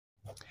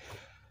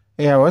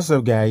Yeah, what's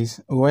up, guys?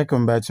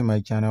 Welcome back to my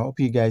channel. Hope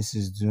you guys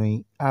is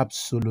doing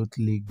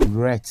absolutely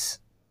great.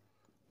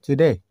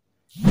 Today,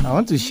 I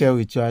want to share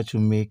with you how to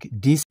make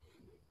this.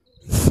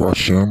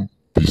 Fashion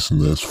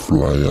business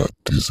flyer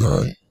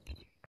design.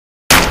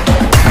 Before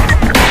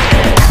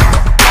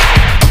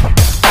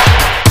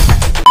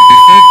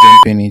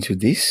jumping into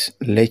this,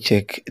 let's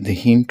check the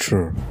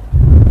intro.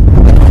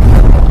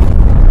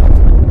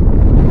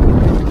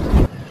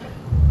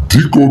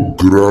 Diko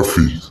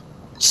Graphics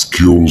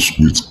skills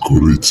with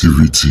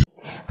creativity.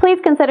 Please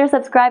consider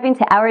subscribing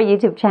to our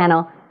YouTube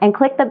channel and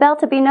click the bell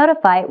to be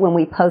notified when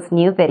we post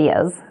new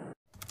videos.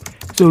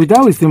 So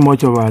without wasting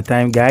much of our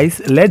time,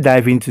 guys, let's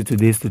dive into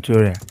today's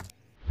tutorial.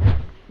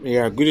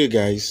 Yeah, good day,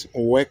 guys.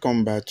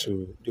 Welcome back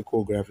to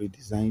Diko Graphic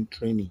Design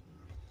Training,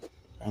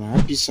 and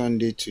happy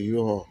Sunday to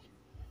you all.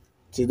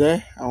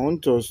 Today, I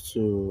want to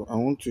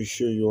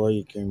show you how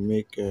you can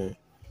make a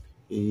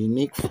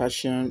unique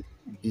fashion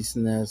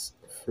business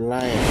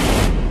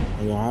flyer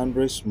on your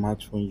Android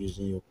smartphone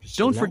using your PixelLab.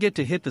 Don't forget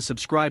to hit the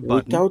subscribe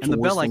button Without and the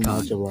bell wasting icon.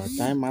 much of our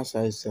time, as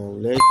I said,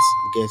 let's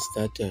get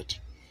started.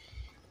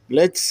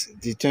 Let's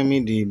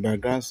determine the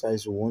background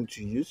size we want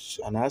to use,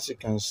 and as you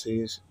can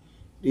see, this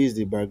is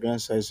the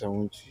background size I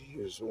want to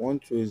use,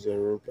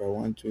 120 by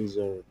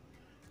 120.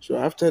 So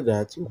after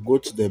that, we'll go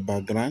to the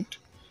background,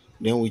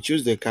 then we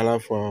choose the color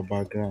for our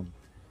background.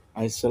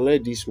 I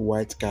select this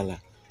white color.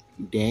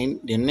 Then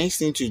the next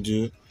thing to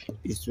do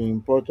is to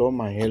import all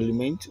my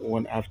elements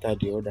one after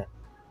the other.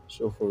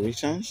 So for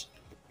instance,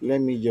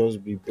 let me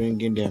just be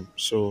bringing them.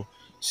 So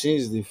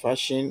since the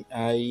fashion,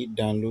 I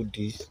download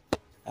this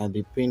at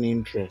the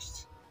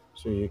Pinterest,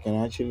 so you can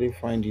actually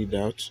find it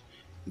out.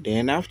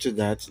 Then after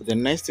that, the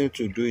next thing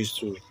to do is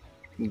to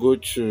go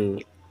to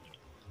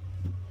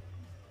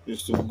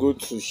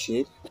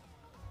shape,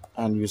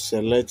 and you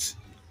select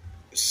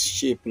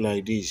shape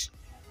like this.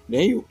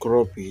 Then you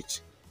crop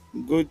it,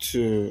 go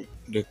to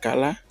the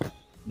color,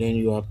 then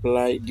you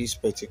apply this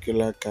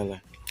particular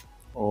color,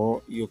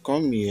 or you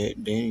come here,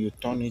 then you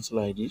turn it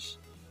like this.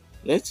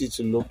 Let it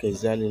look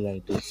exactly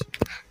like this.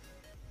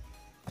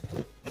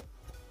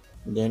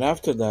 Then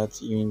after that,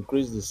 you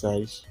increase the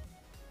size,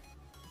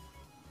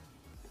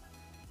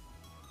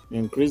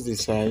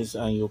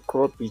 and you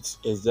crop it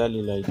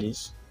exactly like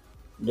this.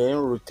 Then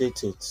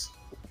rotate it,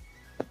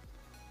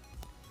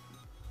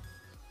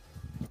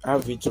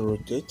 have it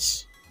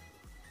rotate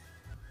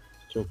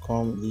to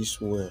come this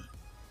way.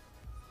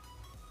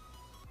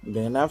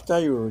 Then after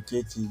you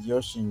rotate it,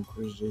 just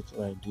increase it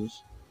like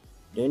this.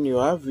 Then you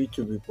have it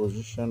to be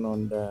positioned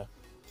under,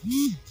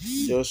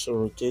 just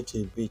rotate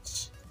a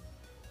bit,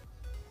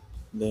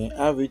 then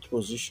have it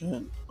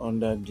positioned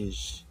under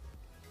this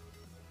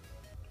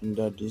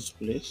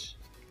place.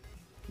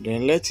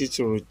 Then let it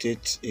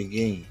rotate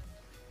again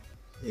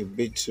a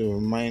bit to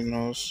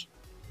minus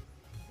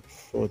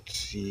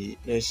 40,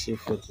 let's see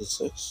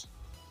 46.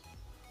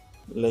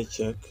 Let's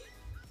check.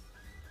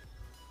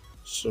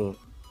 So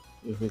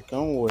if it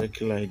can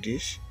work like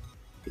this,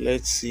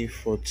 let's see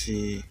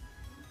 40,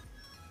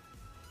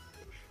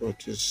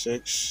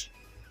 46,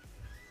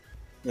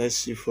 let's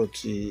see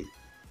 48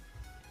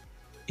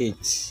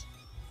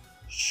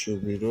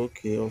 should be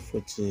okay, or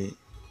 40,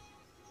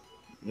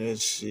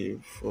 let's see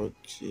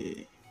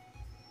 40,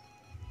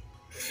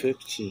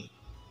 50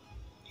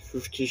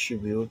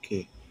 should be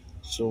okay.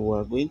 So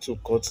we're going to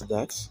cut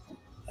that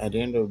at the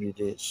end of the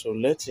day. So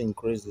let's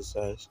increase the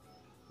size,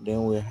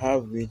 then we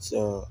have it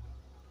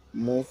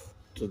move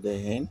to the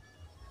end.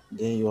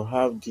 Then you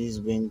have this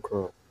being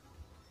crop,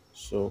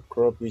 so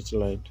crop it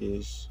like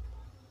this.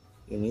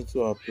 You need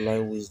to apply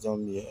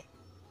wisdom here,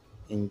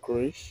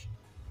 increase,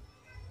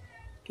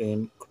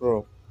 then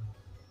crop,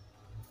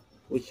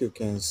 which you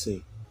can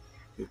see.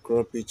 You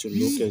crop it to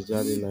look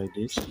exactly like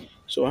this.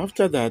 So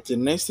after that, the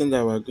next thing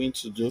that we're going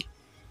to do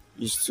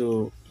is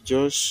to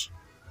just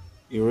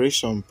erase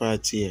some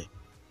part here.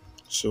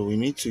 So we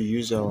need to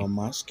use our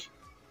mask.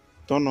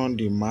 Turn on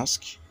the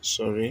mask,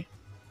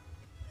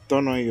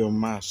 turn on your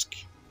mask.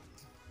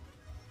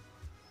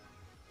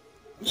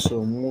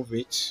 So move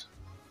it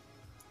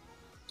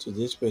to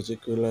this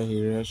particular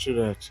area so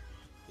that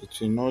it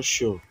will not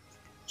show.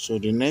 So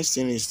the next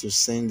thing is to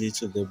send it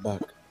to the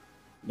back.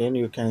 Then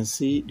you can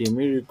see the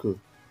miracle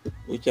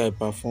which I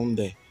performed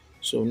there.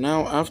 So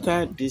now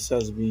after this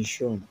has been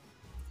shown,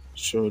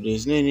 so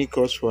there's no any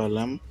cause for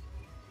alarm.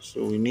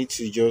 So we need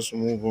to just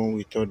move on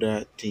with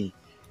other thing.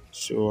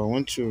 So I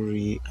want to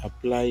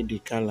reapply the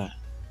color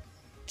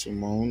to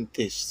my own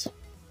taste.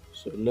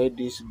 So let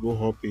this go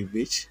up a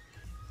bit.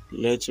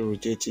 Let's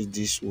rotate it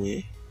this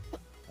way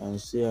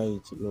and see how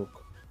it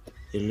look.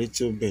 A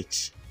little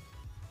bit.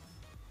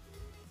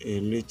 A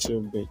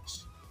little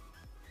bit.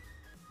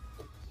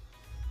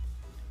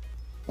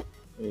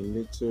 A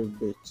little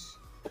bit.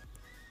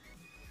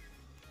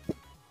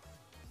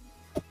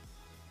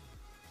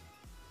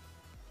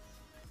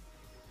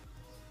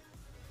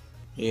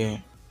 Yeah,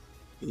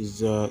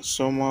 is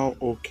somehow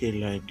okay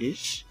like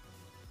this.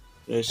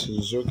 Yes,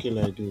 it's okay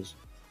like this.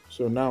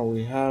 So now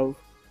we have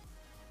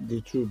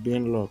the two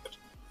being locked.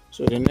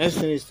 So the next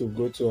thing is to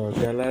go to our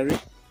gallery,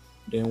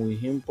 Then we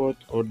import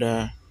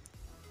other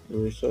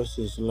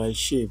resources like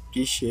shape.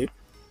 This shape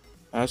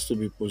has to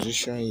be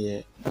positioned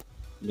here.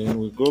 Then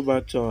we go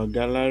back to our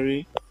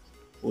gallery.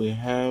 We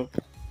have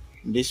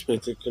this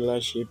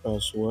particular shape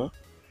as well,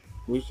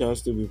 which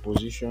has to be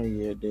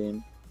positioned here.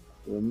 Then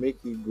we'll make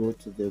it go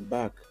to the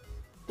back.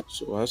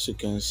 So as you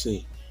can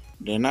see,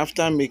 then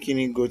after making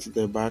it go to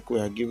the back, we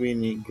are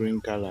giving it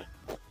green color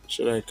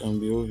so that it can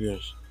be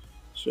obvious.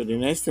 So the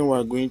next thing we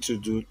are going to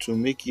do to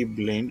make it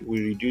blend,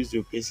 we reduce the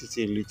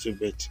opacity a little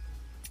bit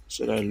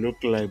so that it look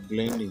like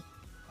blending,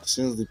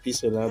 since the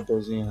PixelLab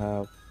doesn't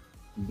have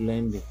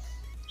blending.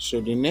 So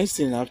the next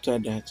thing after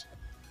that,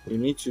 we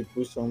need to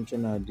put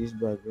something at this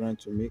background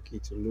to make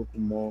it look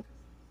more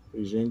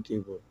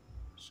presentable.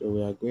 So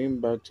we are going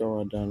back to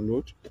our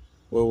download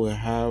where we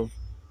have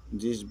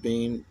this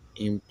being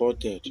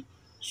imported.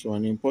 So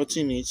on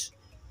importing it,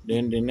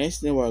 then the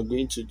next thing we are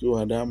going to do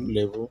at that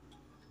level,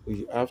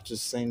 we have to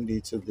send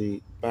it to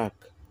the back.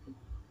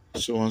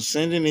 So on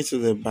sending it to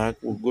the back,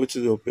 we'll go to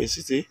the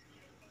opacity,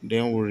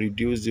 then we'll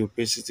reduce the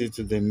opacity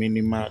to the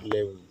minimal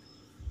level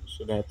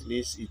so that at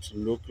least it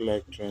will look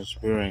like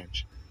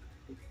transparent.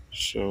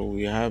 So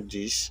we have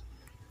this.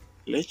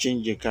 Let's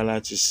change the color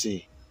to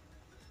C.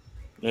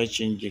 Let's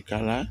change the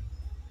color.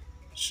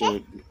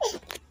 So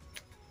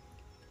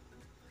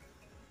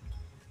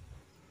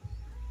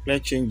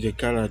let's change the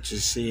color to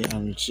C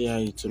and see how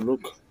it will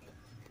look.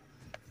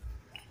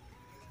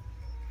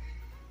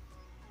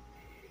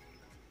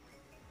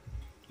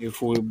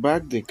 If we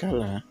back the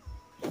color,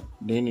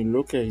 then it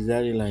looks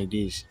exactly like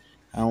this.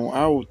 And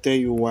I will tell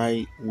you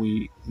why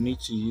we need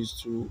to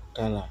use two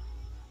color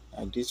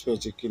at this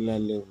particular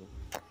level.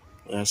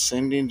 We are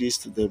sending this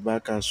to the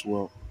back as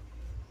well,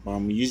 but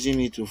I'm using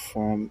it to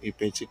form a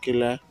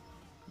particular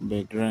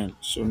background.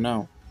 So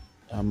now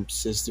I'm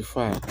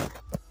 65.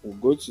 We'll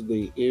go to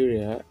the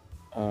area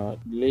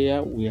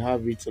layer, we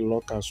have it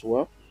lock as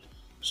well.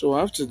 So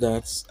after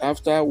that,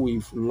 after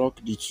we've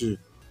locked the two,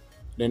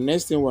 the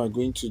next thing we're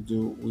going to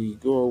do, we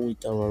go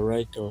with our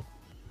write-up.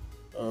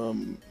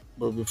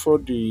 But before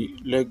the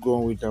let go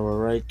with our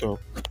write-up,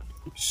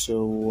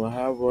 so we'll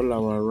have all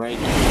our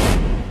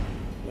write-up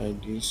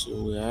like this.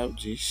 So we have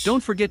this.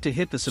 Don't forget to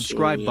hit the So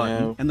subscribe we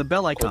button have and the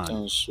bell cut icon.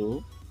 and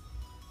sew,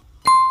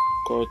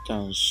 cut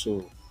and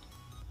sew,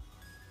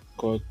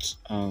 cut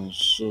and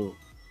sew.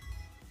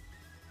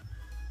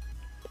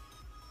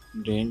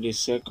 Then the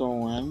second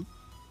one,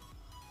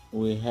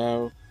 we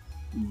have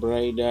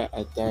bridal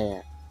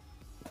attire,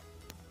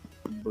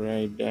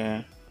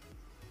 bridal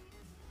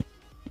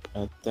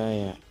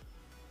attire,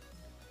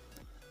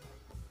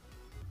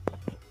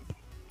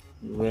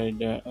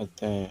 bridal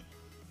attire,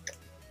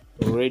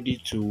 ready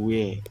to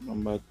wear.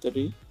 Number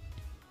 3,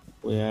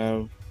 we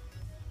have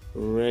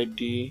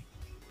ready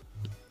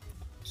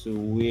to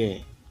wear.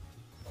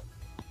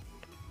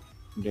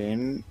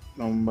 Then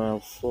number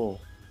 4,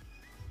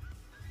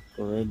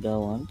 correct that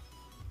one.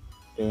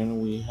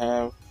 Then we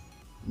have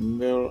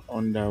male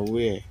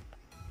underwear,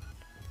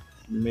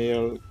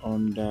 male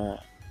underwear,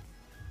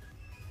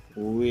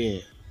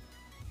 male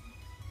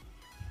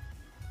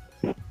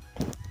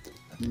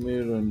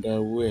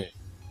underwear.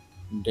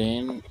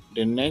 Then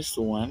the next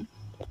one,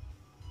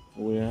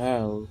 we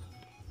have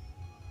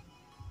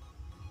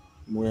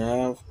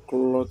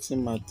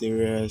clothing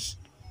materials,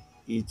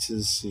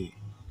 etc.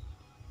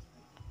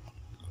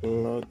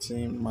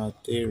 Clothing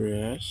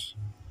materials.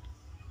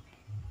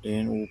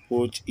 Then we'll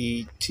put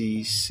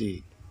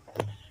etc.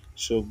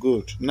 So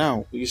good.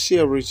 Now you see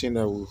everything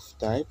that we've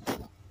typed.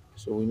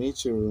 So we need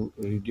to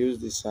reduce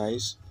the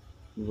size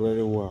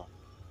very well.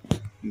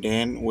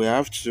 Then we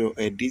have to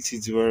edit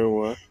it very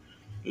well.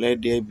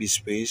 Let there be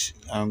space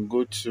and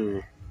go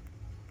to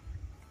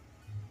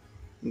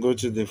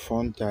the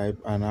font type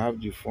and have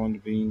the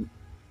font being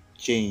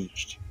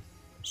changed.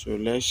 So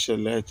let's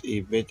select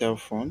a better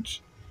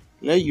font.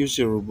 Let's use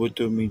a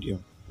Roboto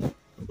medium.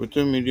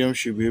 Roboto medium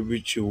should be able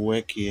to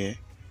work here.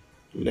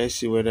 Let's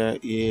see whether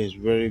here is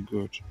very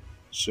good.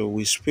 So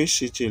we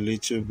space it a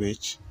little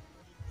bit,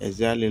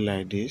 exactly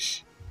like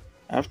this.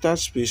 After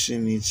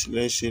spacing it,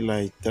 let's say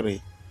like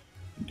 3.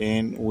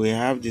 Then we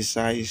have the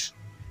size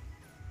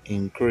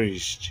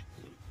increased.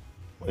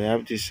 We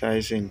have the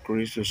size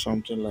increased to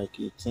something like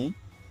 18.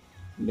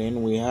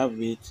 Then we have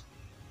it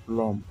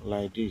plumb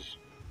like this.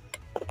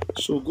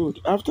 So good.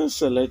 After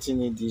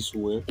selecting it this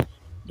way,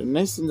 the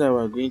next thing that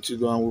we're going to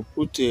do, and we'll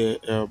put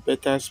a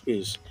better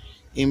space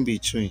in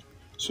between.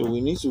 So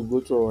we need to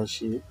go to our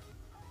shape.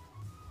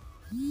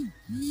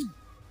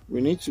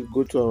 We need to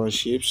go to our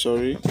shape,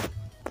 sorry.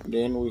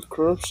 Then we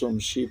crop some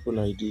shape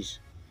like this.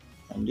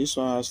 And this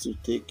one has to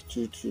take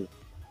 2.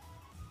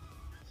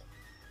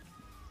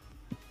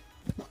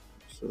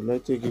 So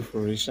let's take it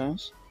for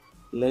instance.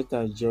 Let's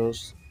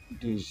adjust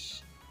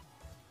this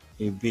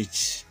a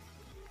bit.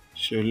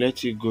 So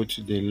let it go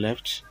to the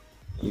left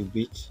a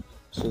bit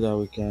so that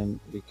we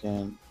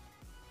can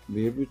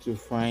be able to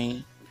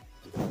find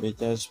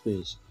better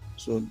space.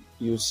 So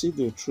you see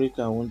the trick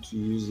I want to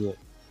use here.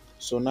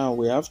 So now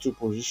we have to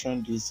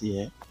position this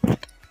here,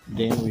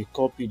 then we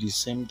copy the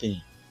same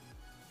thing.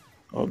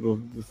 Or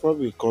before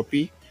we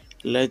copy,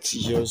 let's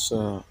just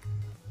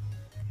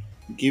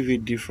give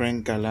it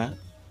different color.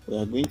 We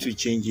are going to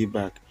change it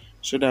back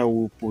so that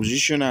we'll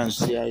position and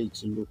see how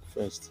it look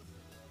first.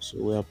 So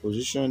we are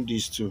positioned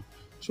these two.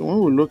 So when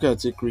we look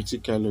at it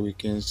critically, we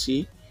can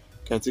see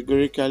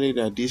categorically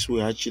that this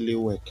will actually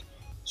work.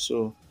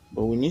 So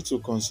but we need to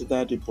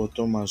consider the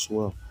bottom as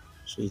well.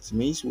 So it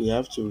means we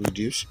have to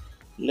reduce.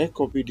 Let's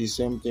copy the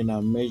same thing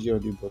and measure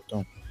the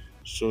bottom.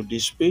 So the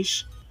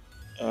space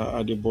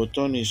at the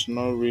bottom is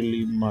not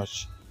really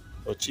much,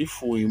 but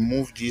if we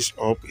move this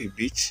up a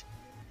bit,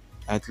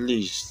 at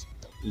least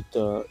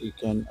it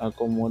can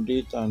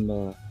accommodate and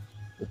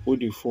we put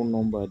the phone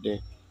number there.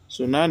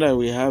 So now that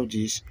we have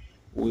this,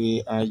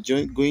 we are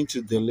going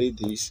to delete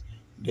this.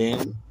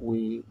 Then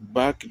we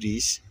back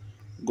this,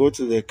 go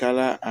to the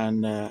color,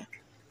 and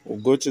we'll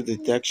go to the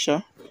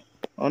texture.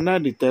 Under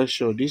the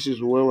texture, this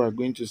is where we're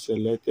going to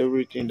select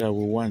everything that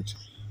we want.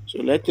 So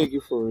let's take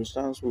it for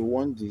instance, we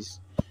want this,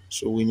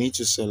 so we need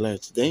to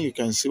select. Then you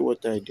can see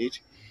what I did.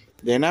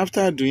 Then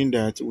after doing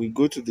that, we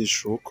go to the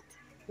stroke.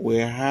 We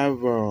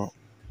have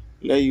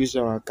let's use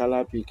our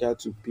color picker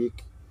to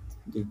pick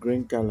the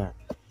green color.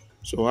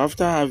 So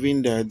after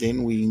having that,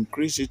 then we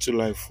increase it to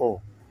like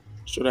 4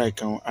 so that it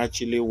can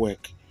actually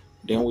work.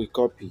 Then we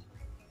copy.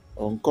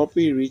 On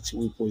copy it,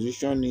 we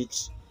position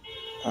it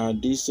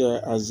this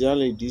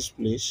exactly this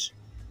place.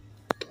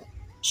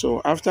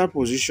 So after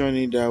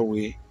positioning that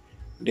way,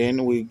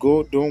 then we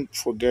go, don't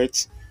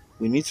forget,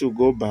 we need to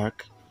go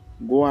back,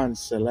 go and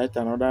select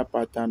another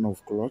pattern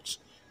of cloth.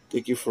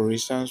 Take it for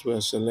instance, we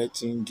are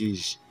selecting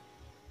this.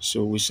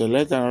 So we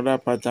select another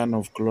pattern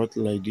of cloth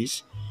like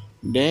this.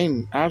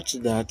 Then after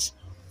that,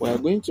 we are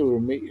going to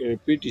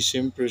repeat the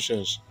same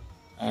process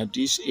at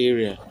this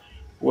area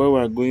where we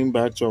are going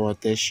back to our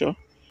texture.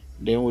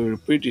 Then we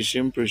repeat the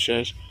same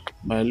process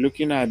by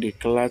looking at the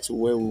cloth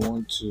where we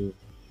want to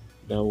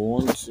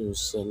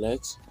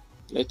select.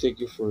 Let's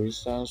take it for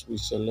instance, we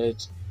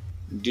select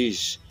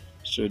this.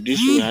 So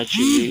this will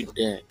actually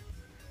there.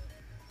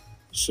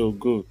 So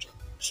good.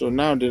 So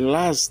now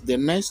the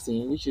next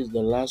thing, which is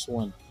the last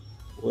one,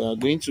 we are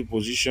going to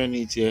position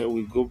it here.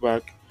 We go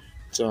back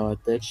to our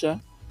texture.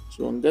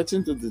 So on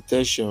getting to the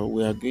texture,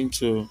 we are going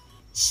to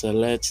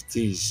select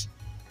this.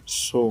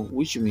 So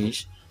which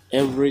means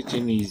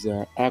everything is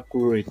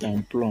accurate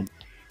and plumb.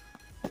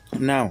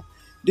 Now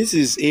this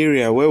is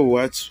area where we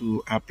want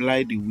to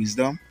apply the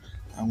wisdom,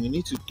 and we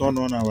need to turn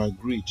on our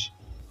grid,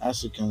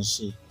 as you can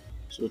see.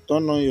 So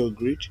turn on your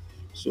grid.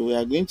 So we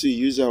are going to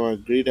use our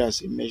grid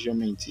as a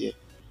measurement here.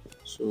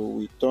 So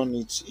we turn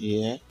it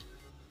here,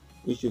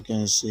 which you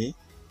can see.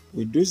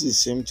 We do the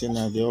same thing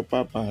at the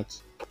upper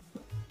part.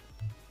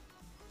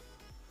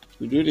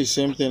 We do the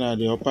same thing at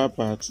the upper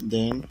part,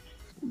 then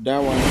that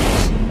one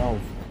is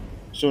enough.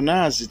 So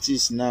now as it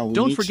is now, we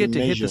Don't need to forget to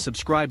hit the measure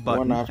subscribe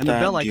one button and the after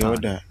bell the icon.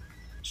 other.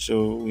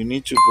 So we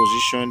need to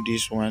position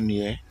this one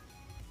here.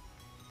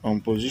 On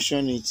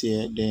position it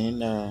here,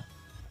 then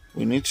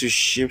we need to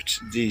shift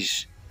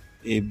this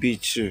a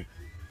bit too.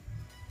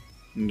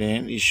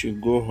 Then it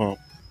should go up.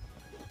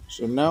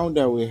 So now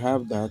that we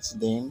have that,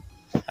 then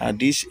at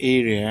this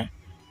area,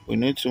 we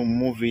need to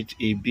move it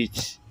a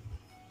bit.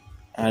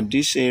 At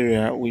this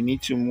area, we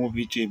need to move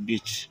it a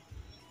bit,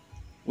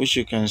 which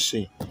you can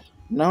see.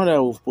 Now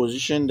that we've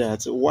positioned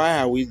that, why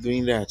are we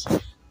doing that?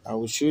 I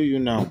will show you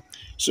now.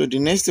 So the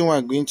next thing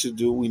we're going to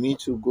do, we need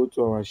to go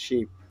to our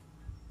shape.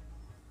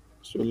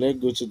 So let's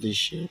go to the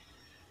shape.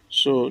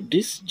 So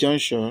this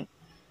junction,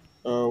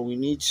 we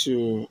need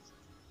to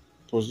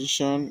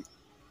position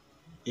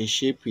a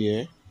shape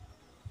here.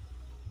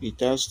 It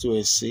has to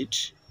exceed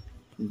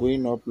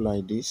going up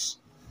like this,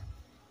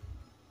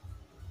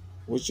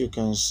 which you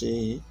can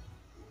see.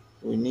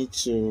 We need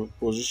to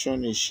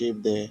position a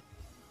shape there,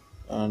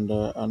 and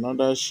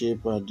another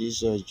shape at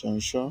this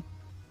junction.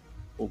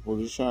 We'll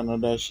position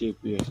another shape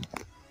here.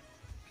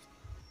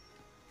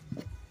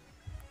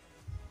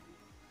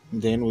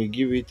 Then we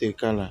give it a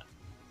color.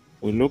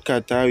 We look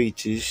at how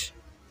it is.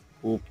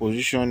 We'll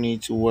position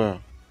it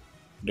well.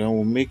 Then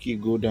we'll make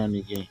it go down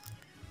again.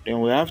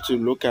 Then we have to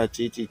look at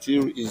it.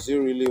 Is it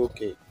really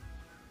okay?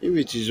 If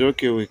it is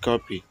okay, we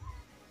copy.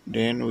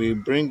 Then we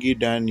bring it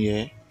down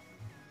here,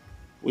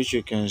 which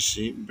you can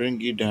see.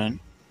 Bring it down.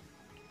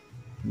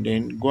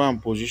 Then go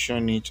and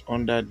position it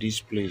under this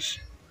place,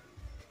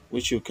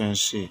 which you can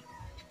see.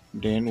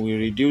 Then we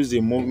reduce the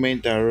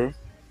movement arrow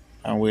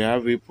and we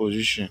have it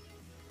position.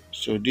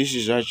 So this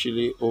is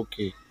actually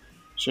okay.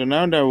 So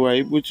now that we are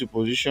able to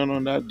position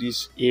under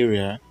this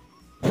area,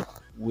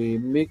 we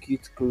make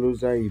it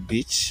closer a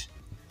bit.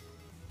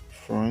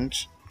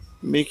 Front,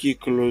 make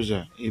it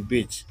closer a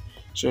bit.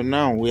 So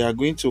now we are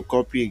going to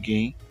copy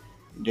again.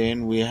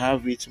 Then we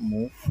have it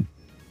move.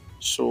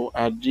 So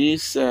at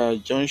this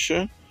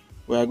junction,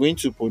 we are going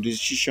to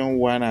position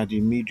one at the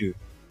middle,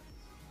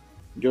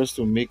 just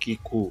to make it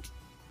cool.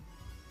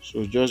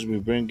 So just be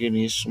bringing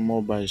it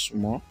small by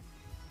small,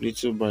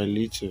 little by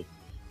little.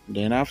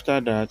 Then after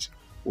that,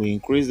 we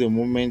increase the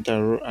movement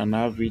arrow and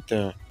have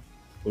it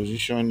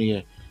position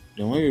here.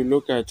 Then when you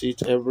look at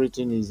it,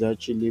 everything is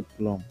actually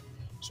plumb.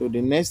 So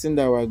the next thing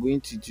that we're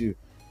going to do,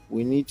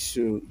 we need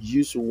to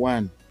use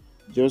 1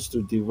 just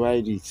to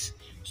divide it.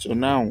 So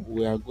now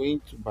we are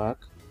going to back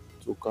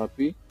to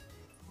copy,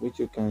 which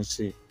you can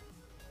see.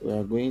 We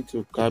are going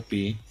to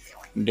copy,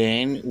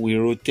 then we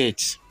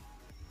rotate.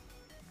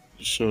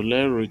 So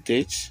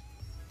let's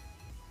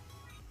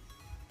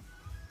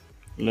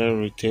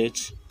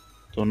rotate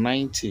to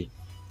 90.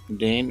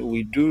 Then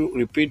we do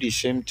repeat the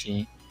same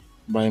thing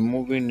by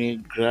moving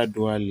it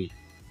gradually.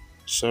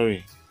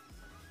 Sorry,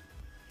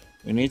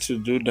 we need to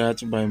do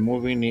that by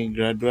moving it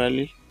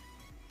gradually.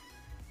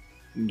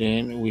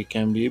 Then we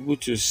can be able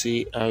to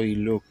see how it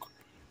look.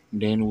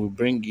 Then we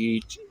bring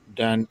it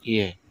down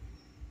here.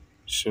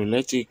 So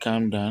let it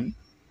come down.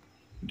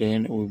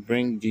 Then we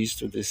bring this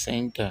to the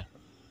center.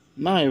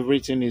 Now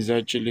everything is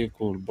actually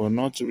cool, but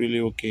not really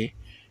okay.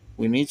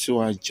 We need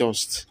to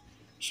adjust.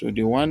 So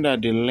the one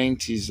that the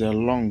length is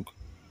long,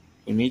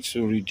 we need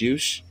to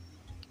reduce.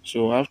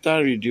 So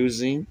after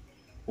reducing,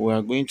 we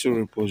are going to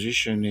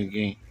reposition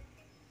again.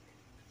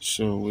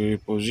 So we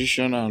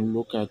reposition and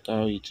look at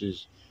how it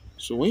is.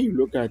 So when you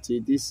look at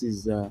it, this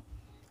is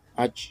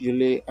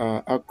actually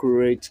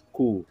accurate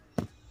cool.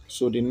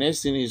 So the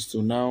next thing is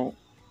to now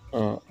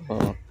uh,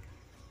 uh,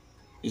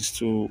 is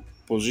to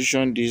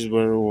position this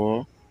very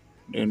well.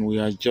 Then we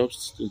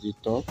adjust to the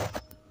top.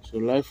 So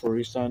like for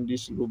instance,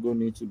 this logo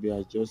needs to be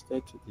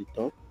adjusted to the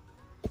top.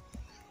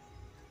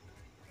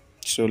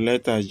 So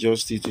let's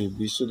adjust it a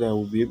bit so that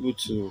we'll be able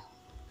to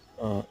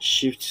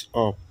shift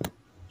up.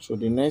 So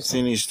the next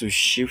thing is to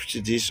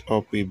shift this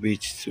up a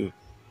bit too.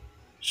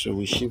 So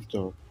we shift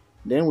up.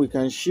 Then we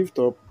can shift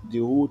up the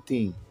whole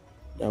thing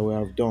that we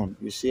have done.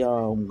 You see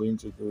how I'm going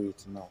to do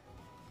it now.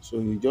 So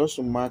you just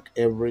mark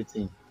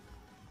everything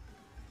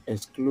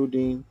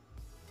excluding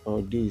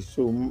this.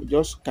 So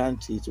just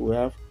count it. We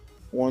have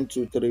 1,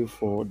 2, 3,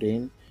 4.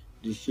 Then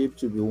the shape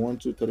to be 1,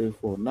 2, 3,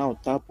 4. Now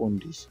tap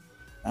on this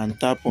and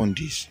tap on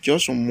this.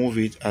 Just move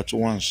it at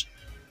once.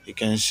 You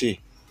can see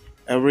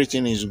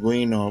everything is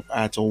going up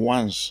at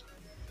once.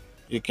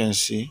 You can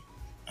see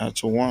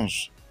at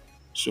once.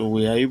 So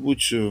we are able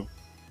to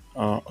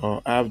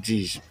have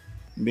this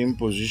being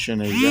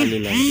positioned exactly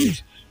like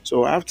this.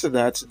 So after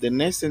that, the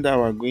next thing that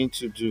we're going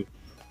to do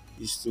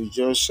is to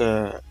just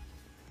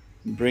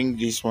bring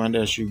this one.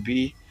 There should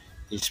be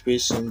a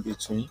space in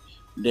between.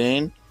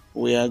 Then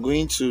we are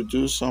going to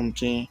do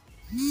something.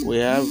 We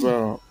have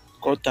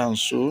cut and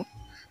sew,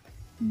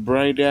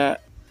 bridal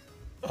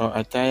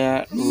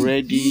attire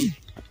ready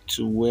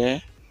to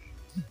wear.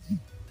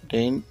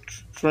 Then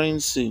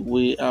trendy,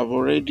 we have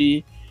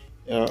already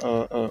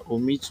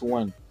omit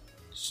 1.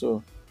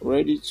 So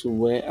ready to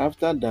wear.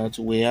 After that,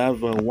 we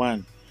have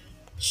 1.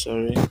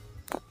 Sorry.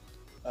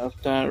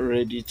 After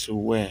ready to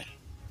wear,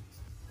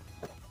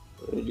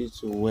 ready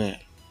to wear.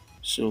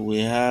 So we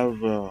have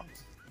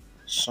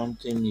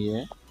something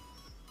here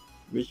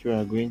which we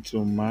are going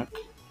to mark.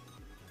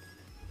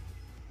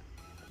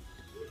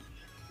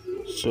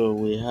 So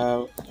we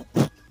have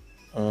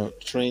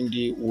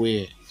trendy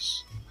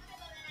wears,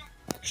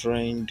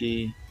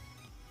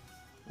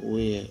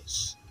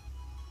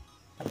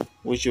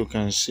 which you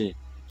can see.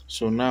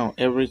 So now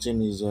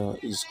everything is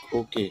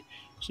okay.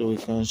 So we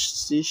can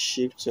still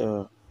shift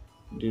the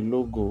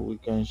logo. We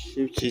can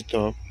shift it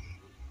up,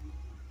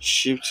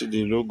 shift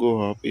the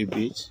logo up a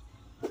bit.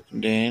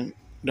 Then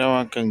that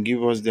one can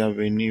give us the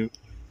avenue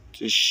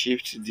to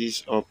shift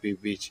this up a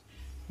bit.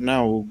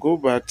 Now we'll go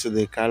back to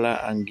the color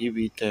and give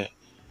it a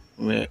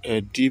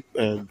deep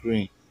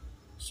green.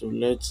 So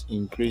let's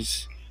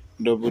increase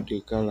double the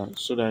color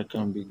so that it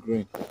can be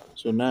green.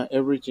 So now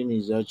everything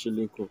is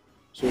actually cool.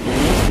 So the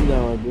next thing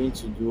that we're going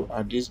to do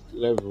at this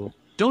level,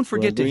 Don't we are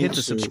forget to going hit the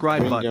to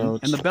subscribe button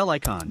and the bell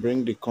icon.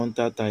 bring the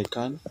contact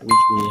icon,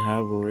 which we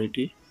have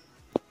already.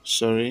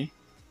 Sorry,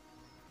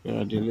 we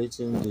are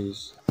deleting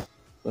this.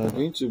 We are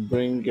going to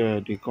bring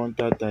the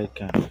contact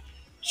icon.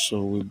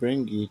 So we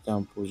bring it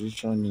and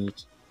position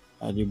it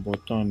at the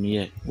bottom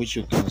here, which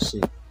you can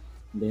see.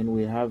 Then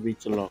we have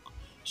it locked.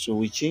 So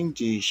we change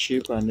the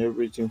shape and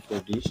everything for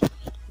this,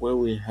 where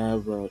we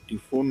have the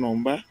phone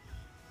number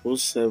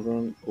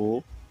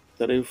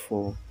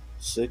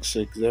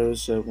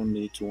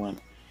 07034660781.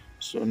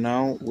 So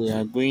now we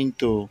are going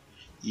to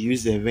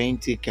use a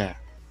vertical.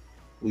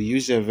 We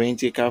use a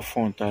vertical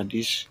font at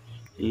this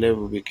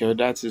level because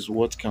that is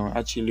what can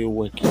actually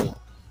work here.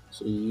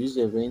 So you use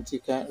a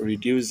vertical,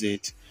 reduce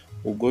it.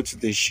 We'll go to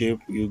the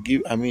shape. You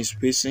give,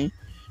 spacing.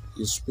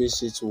 You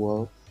space it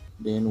well.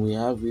 Then we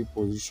have it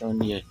position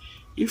here.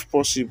 If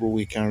possible,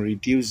 we can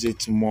reduce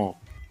it more.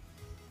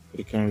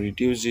 We can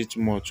reduce it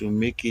more to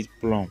make it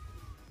plumb.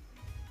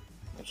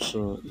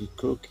 So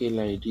it's okay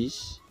like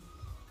this.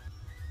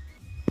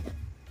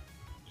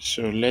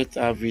 So let's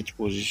have it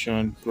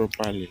positioned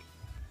properly.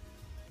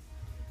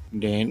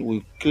 Then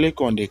we click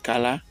on the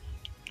color,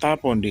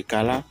 tap on the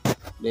color,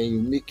 then you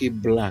make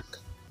it black.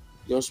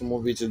 Just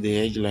move it to the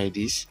edge like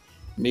this,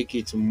 make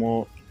it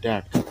more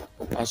dark,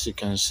 as you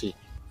can see.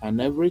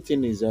 And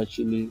everything is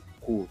actually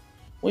cool.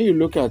 When you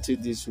look at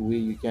it this way,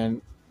 you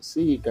can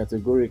see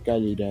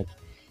categorically that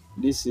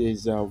This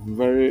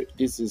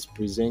is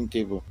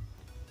presentable.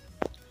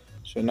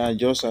 So now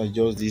just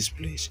adjust this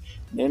place.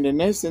 Then the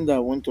next thing that I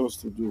want us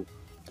to do,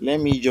 let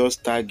me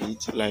just tag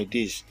it like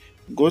this.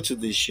 Go to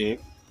the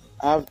shape,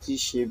 have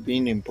this shape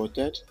being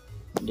imported.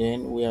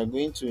 Then we are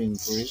going to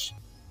increase.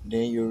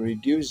 Then you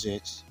reduce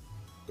it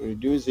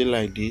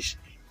like this.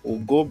 We'll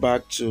go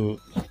back to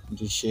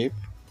the shape,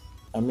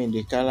 I mean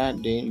the color.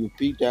 Then you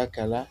pick that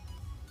color.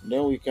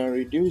 Then we can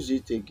reduce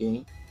it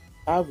again.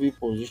 Have it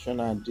position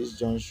at this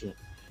junction,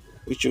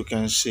 which you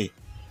can see.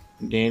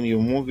 Then you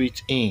move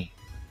it in.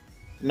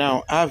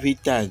 Now have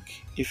it tag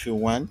if you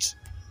want.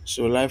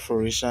 So like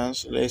for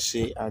instance, let's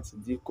say at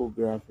Diko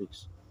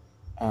Graphics,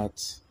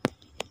 at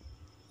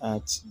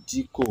at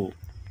Diko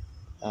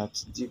at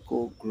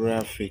Diko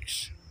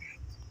Graphics,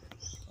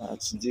 at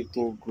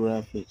Diko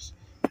Graphics.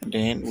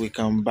 Then we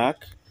come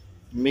back,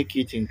 make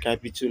it in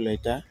capital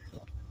letter.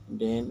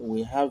 Then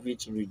we have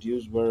it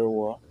reduced very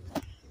well.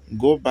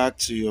 Go back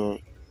to your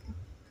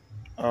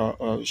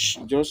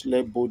just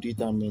let bold it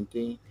and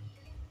maintain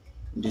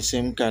the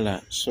same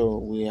color. So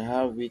we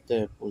have it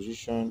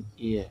position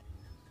here.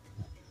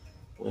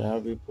 We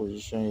have it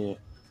position here.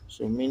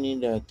 So meaning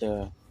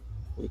that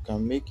we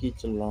can make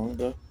it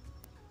longer,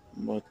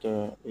 but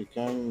we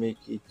can't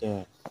make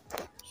it.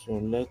 So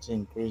let's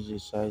increase the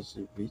size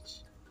a bit.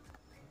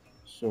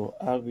 So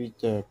have it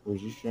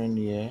position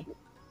here.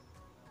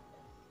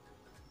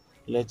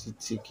 Let it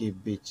tick a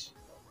bit.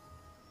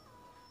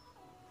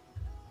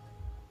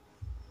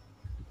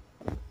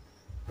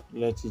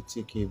 Let it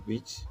tick a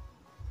bit.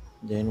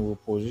 Then we'll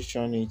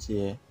position it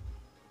here.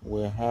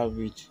 We'll have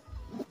it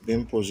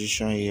being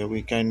positioned here.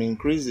 We can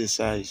increase the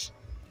size,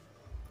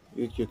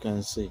 which you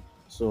can see.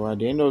 So at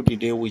the end of the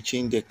day, we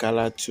change the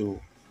color to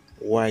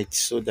white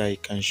so that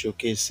it can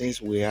showcase,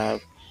 since we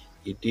have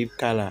a deep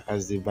color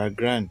as the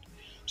background.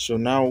 So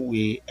now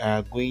we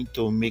are going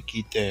to make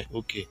it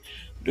okay.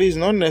 Though it's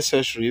not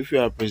necessary if you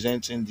are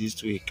presenting this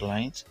to a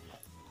client,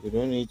 you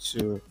don't need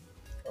to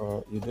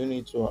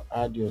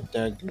add your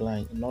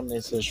tagline, not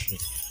necessary,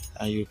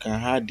 and you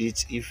can add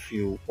it if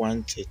you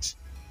want it.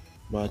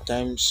 But at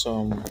times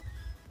some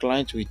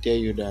clients will tell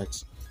you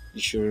that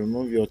you should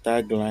remove your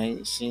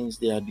tagline since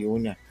they are the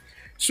owner.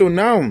 So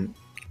now,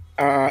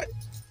 uh,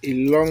 a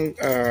long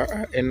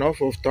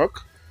enough of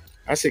talk.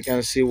 As you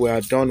can see, we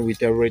are done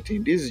with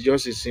everything. This is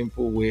just a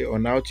simple way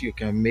on how you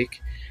can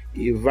make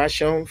a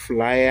version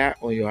flyer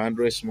on your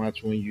Android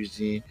smartphone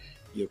using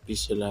your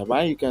PixelLab.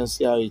 And you can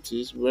see how it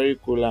is very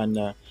cool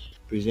and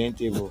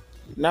presentable.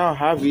 Now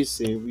have it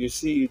saved. You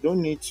see, you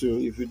don't need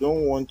to, if you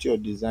don't want your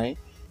design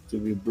to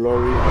be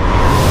blurry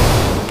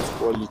and lose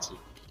quality,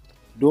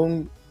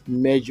 don't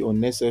merge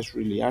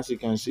unnecessarily. As you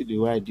can see the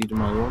way I did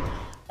my own,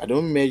 I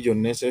don't merge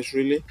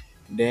unnecessarily.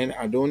 Then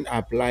I don't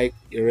apply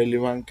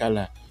irrelevant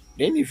color.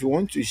 Then if you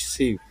want to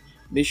save,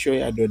 make sure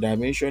your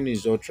dimension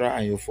is ultra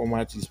and your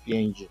format is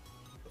png.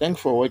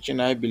 Thanks for watching.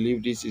 I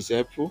believe this is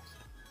helpful.